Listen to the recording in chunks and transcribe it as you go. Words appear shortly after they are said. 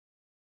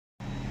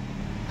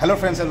Hello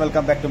friends and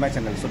welcome back to my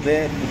channel. So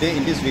today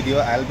in this video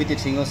I'll be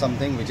teaching you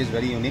something which is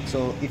very unique.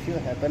 So if you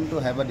happen to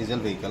have a diesel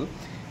vehicle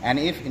and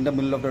if in the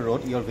middle of the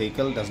road your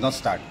vehicle does not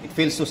start, it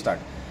fails to start,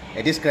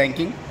 it is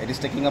cranking, it is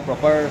taking a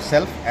proper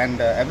self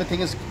and everything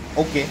is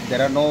okay,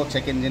 there are no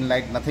check engine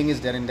light, nothing is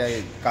there in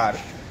the car,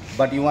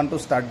 but you want to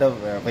start the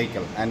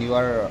vehicle and you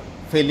are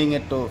failing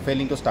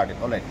to start it.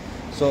 Alright,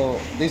 so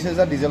this is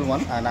a diesel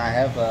one and I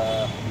have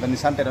the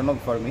Nissan Terrano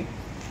for me.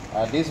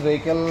 This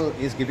vehicle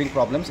is giving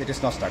problems, it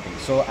is not starting.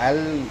 So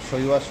I'll show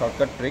you a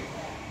shortcut trick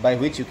by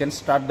which you can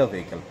start the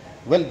vehicle.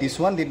 Well, this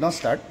one did not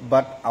start,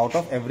 but out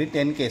of every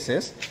 10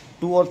 cases,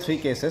 2 or 3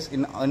 cases,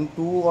 in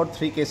 2 or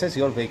 3 cases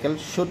your vehicle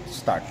should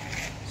start.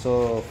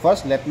 So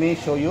first let me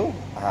show you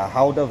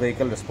how the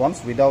vehicle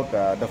responds without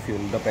the fuel,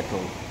 the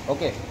petrol.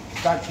 Okay,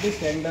 start, please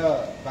turn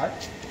the start.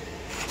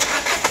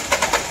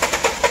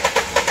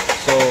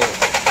 So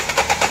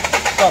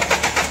stop.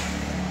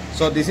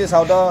 So this is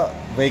how the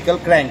vehicle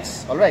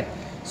cranks. Alright,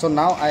 so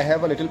now I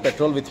have a little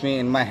petrol with me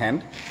in my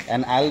hand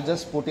and I'll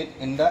just put it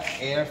in the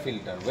air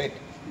filter. Wait,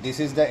 this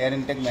is the air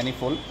intake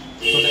manifold.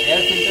 So the air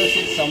filter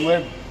sits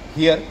somewhere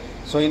here.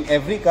 So in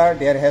every car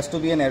there has to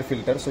be an air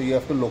filter. So you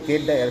have to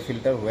locate the air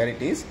filter where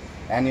it is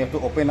and you have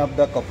to open up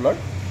the coupler.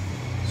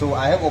 So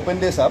I have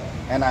opened this up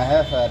and I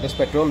have this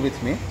petrol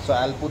with me. So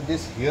I'll put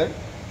this here.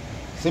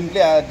 Simply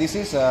this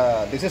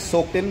is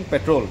soaked in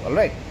petrol.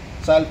 Alright,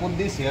 so I'll put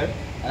this here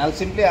and I'll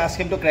simply ask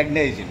him to crank the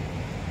engine.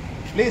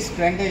 Please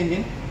crank the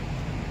engine.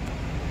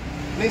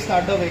 Please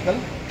start the vehicle.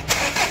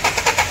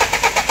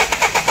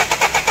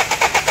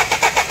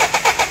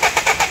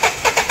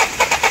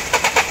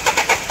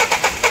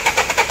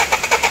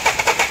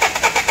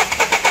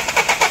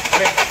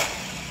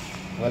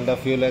 Well, the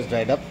fuel has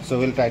dried up, so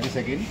we'll try this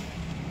again.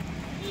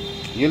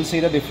 You'll see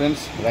the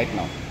difference right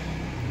now.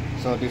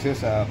 So this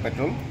is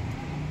petrol.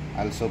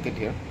 I'll soak it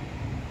here.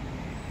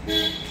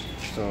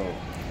 So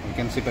you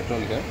can see petrol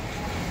here.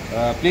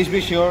 Please be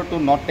sure to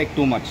not take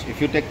too much. If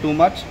you take too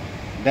much,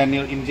 then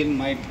your engine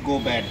might go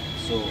bad.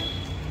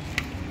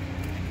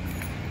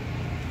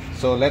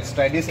 So let's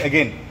try this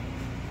again.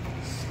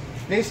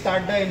 Please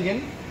start the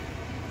engine.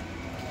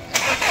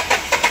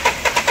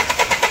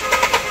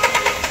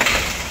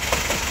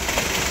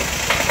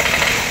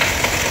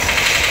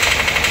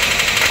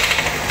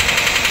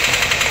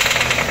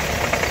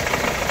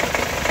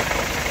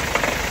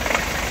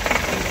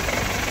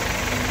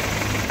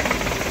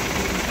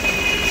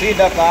 See,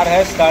 the car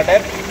has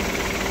started,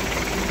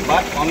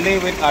 but only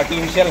with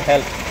artificial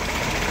help,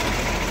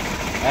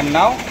 and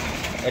now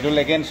it will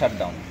again shut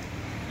down.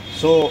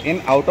 So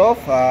in out of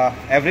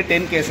every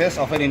 10 cases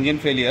of an engine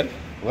failure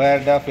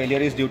where the failure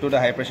is due to the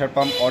high pressure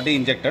pump or the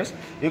injectors,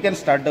 you can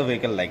start the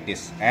vehicle like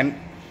this, and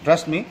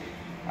trust me,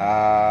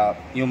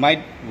 you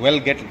might well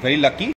get very lucky.